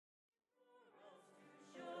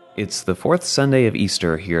It's the fourth Sunday of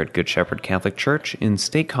Easter here at Good Shepherd Catholic Church in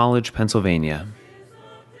State College, Pennsylvania.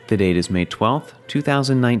 The date is May 12th,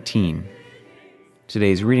 2019.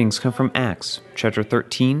 Today's readings come from Acts, chapter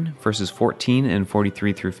 13, verses 14 and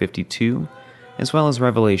 43 through 52, as well as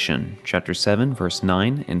Revelation, chapter 7, verse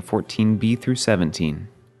 9 and 14b through 17.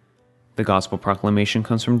 The Gospel proclamation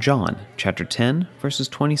comes from John, chapter 10, verses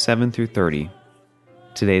 27 through 30.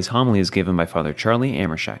 Today's homily is given by Father Charlie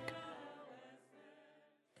Amershek.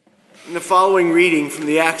 In the following reading from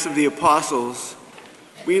the Acts of the Apostles,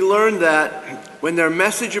 we learn that when their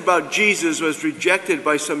message about Jesus was rejected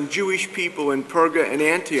by some Jewish people in Perga and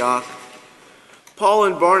Antioch, Paul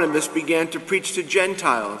and Barnabas began to preach to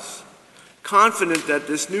Gentiles, confident that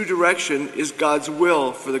this new direction is God's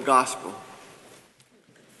will for the gospel.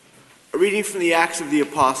 A reading from the Acts of the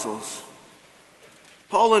Apostles.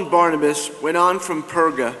 Paul and Barnabas went on from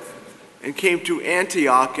Perga and came to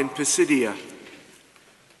Antioch in Pisidia.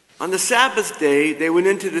 On the Sabbath day, they went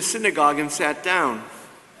into the synagogue and sat down.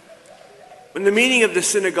 When the meeting of the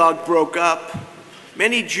synagogue broke up,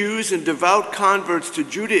 many Jews and devout converts to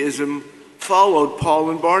Judaism followed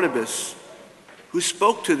Paul and Barnabas, who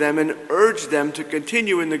spoke to them and urged them to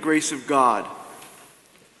continue in the grace of God.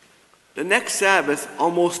 The next Sabbath,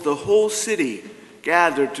 almost the whole city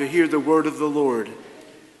gathered to hear the word of the Lord.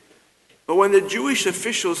 But when the Jewish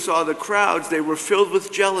officials saw the crowds, they were filled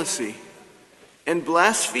with jealousy. And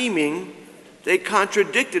blaspheming, they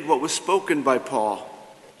contradicted what was spoken by Paul.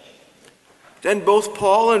 Then both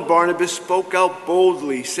Paul and Barnabas spoke out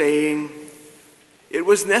boldly, saying, "It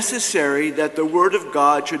was necessary that the word of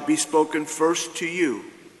God should be spoken first to you.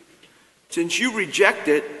 Since you reject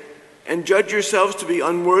it and judge yourselves to be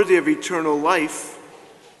unworthy of eternal life,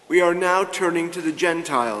 we are now turning to the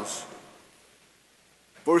Gentiles.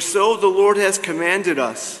 For so the Lord has commanded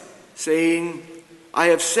us, saying, I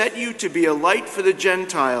have set you to be a light for the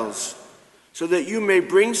Gentiles, so that you may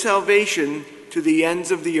bring salvation to the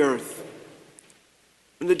ends of the earth."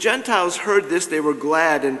 When the Gentiles heard this, they were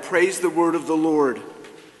glad and praised the word of the Lord.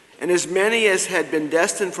 And as many as had been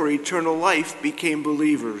destined for eternal life became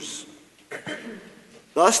believers.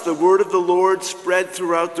 Thus the word of the Lord spread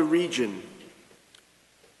throughout the region.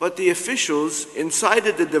 But the officials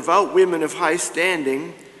incited the devout women of high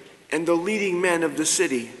standing and the leading men of the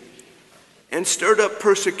city, and stirred up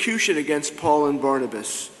persecution against Paul and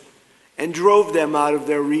Barnabas, and drove them out of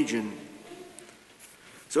their region.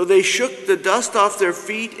 So they shook the dust off their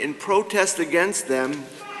feet in protest against them,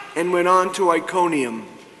 and went on to Iconium.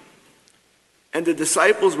 And the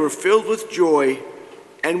disciples were filled with joy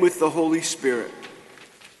and with the Holy Spirit.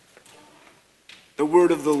 The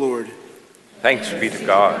word of the Lord. Thanks be to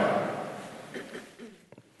God.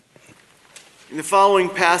 In the following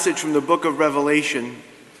passage from the book of Revelation,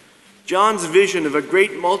 John's vision of a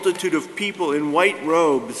great multitude of people in white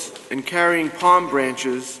robes and carrying palm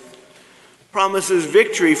branches promises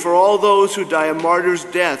victory for all those who die a martyr's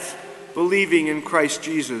death, believing in Christ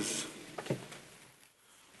Jesus.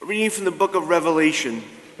 A reading from the book of Revelation.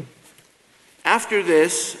 After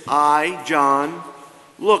this, I, John,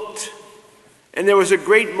 looked, and there was a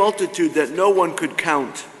great multitude that no one could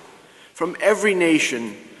count, from every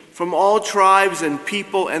nation, from all tribes and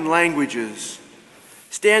people and languages,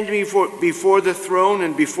 standing before the throne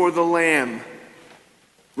and before the Lamb,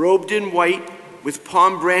 robed in white with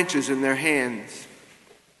palm branches in their hands.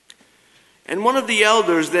 And one of the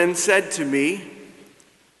elders then said to me,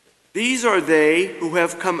 "These are they who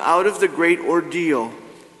have come out of the great ordeal.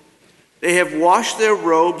 They have washed their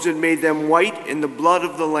robes and made them white in the blood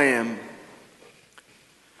of the Lamb.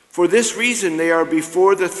 For this reason they are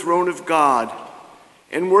before the throne of God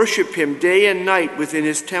and worship him day and night within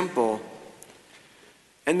his temple.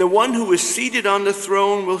 And the one who is seated on the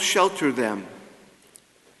throne will shelter them.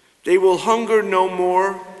 They will hunger no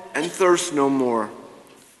more and thirst no more.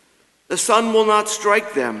 The sun will not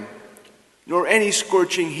strike them, nor any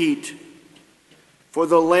scorching heat. For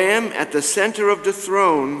the Lamb at the center of the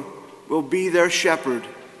throne will be their shepherd,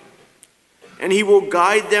 and he will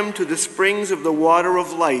guide them to the springs of the water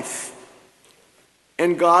of life,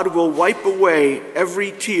 and God will wipe away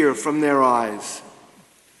every tear from their eyes."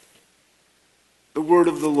 The word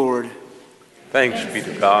of the Lord. Thanks be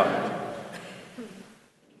to God.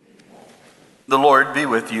 The Lord be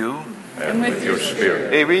with you. And with your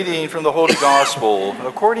spirit. A reading from the Holy Gospel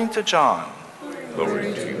according to John.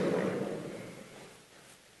 Glory to you, Lord.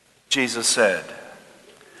 Jesus said,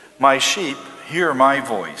 "My sheep hear my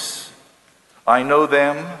voice. I know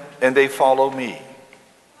them, and they follow me.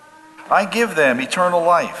 I give them eternal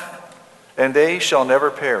life, and they shall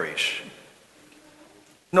never perish.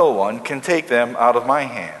 No one can take them out of my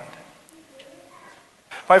hand.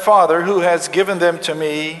 My Father, who has given them to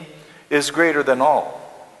me, is greater than all,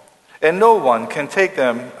 and no one can take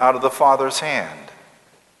them out of the Father's hand.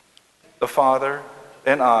 The Father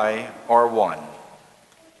and I are one.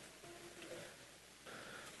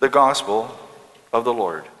 The Gospel of the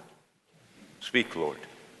Lord. Speak, Lord.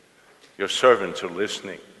 Your servants are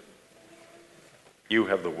listening. You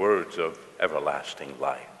have the words of everlasting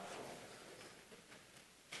life.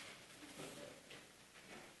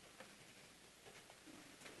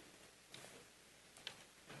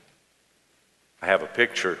 I have a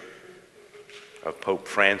picture of Pope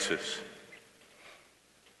Francis.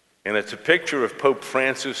 And it's a picture of Pope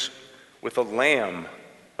Francis with a lamb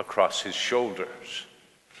across his shoulders.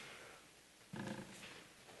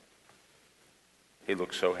 He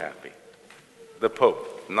looks so happy. The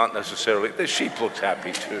Pope, not necessarily. The sheep looks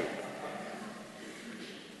happy too.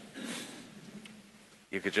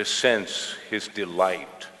 You could just sense his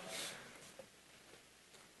delight.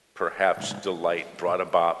 Perhaps delight brought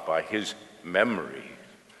about by his memory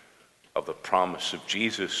of the promise of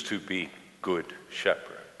Jesus to be Good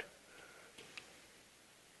Shepherd.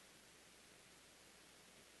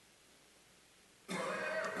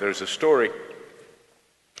 There's a story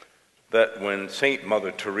that when Saint Mother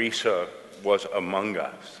Teresa was among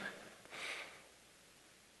us,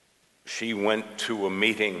 she went to a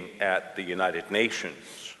meeting at the United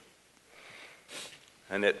Nations.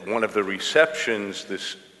 And at one of the receptions,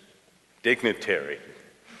 this dignitary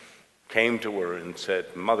came to her and said,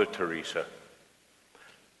 Mother Teresa,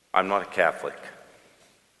 I'm not a Catholic,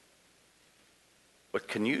 but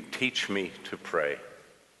can you teach me to pray?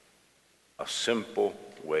 A simple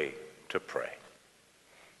way to pray.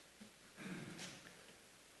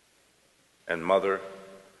 And Mother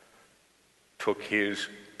took his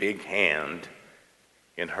big hand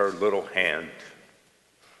in her little hand,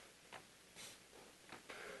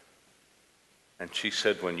 and she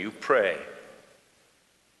said, when you pray,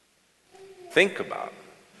 think about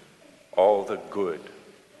all the good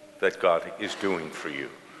that God is doing for you,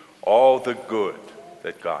 all the good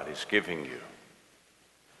that God is giving you.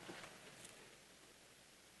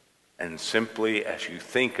 And simply as you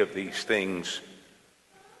think of these things,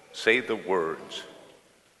 say the words,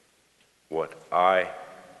 what I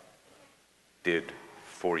did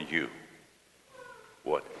for you.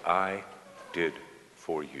 What I did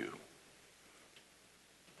for you.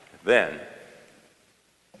 Then,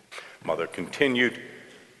 Mother continued,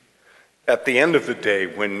 at the end of the day,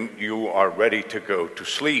 when you are ready to go to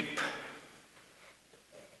sleep,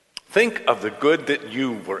 think of the good that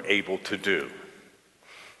you were able to do.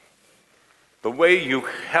 The way you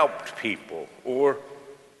helped people, or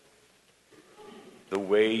the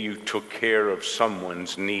way you took care of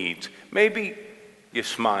someone's needs. Maybe you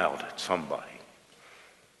smiled at somebody.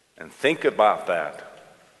 And think about that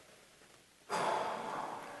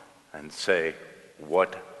and say,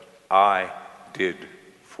 what I did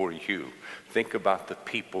for you. Think about the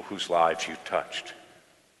people whose lives you touched,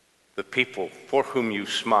 the people for whom you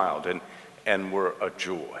smiled and were a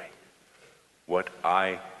joy. What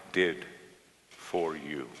I did for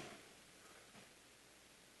you.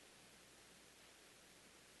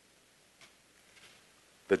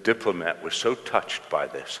 The diplomat was so touched by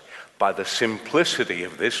this, by the simplicity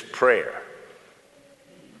of this prayer,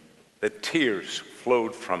 that tears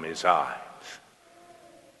flowed from his eyes.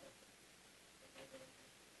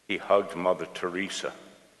 He hugged Mother Teresa,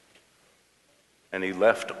 and he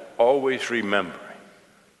left always remembering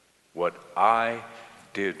what I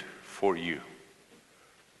did for you.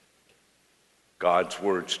 God's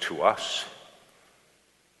words to us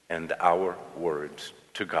and our words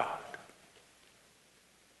to God.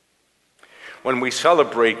 When we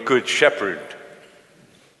celebrate Good Shepherd,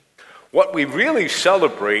 what we really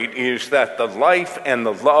celebrate is that the life and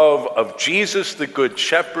the love of Jesus, the Good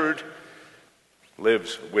Shepherd,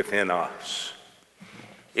 lives within us.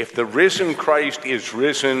 If the risen Christ is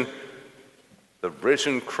risen, the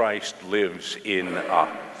risen Christ lives in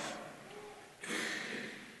us,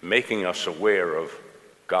 making us aware of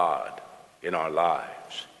God in our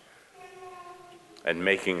lives and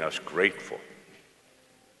making us grateful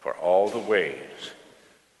for all the ways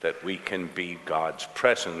that we can be God's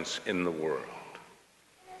presence in the world.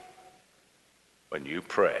 When you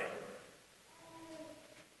pray,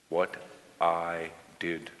 what I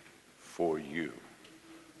did for you,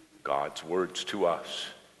 God's words to us,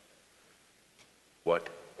 what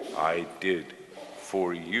I did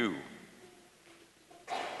for you,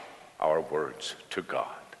 our words to God.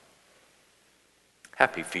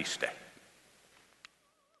 Happy Feast Day.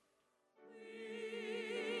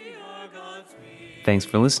 Thanks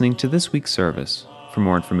for listening to this week's service. For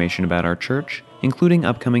more information about our church, including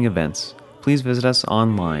upcoming events, please visit us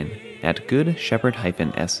online at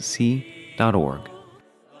goodshepherd-sc.org.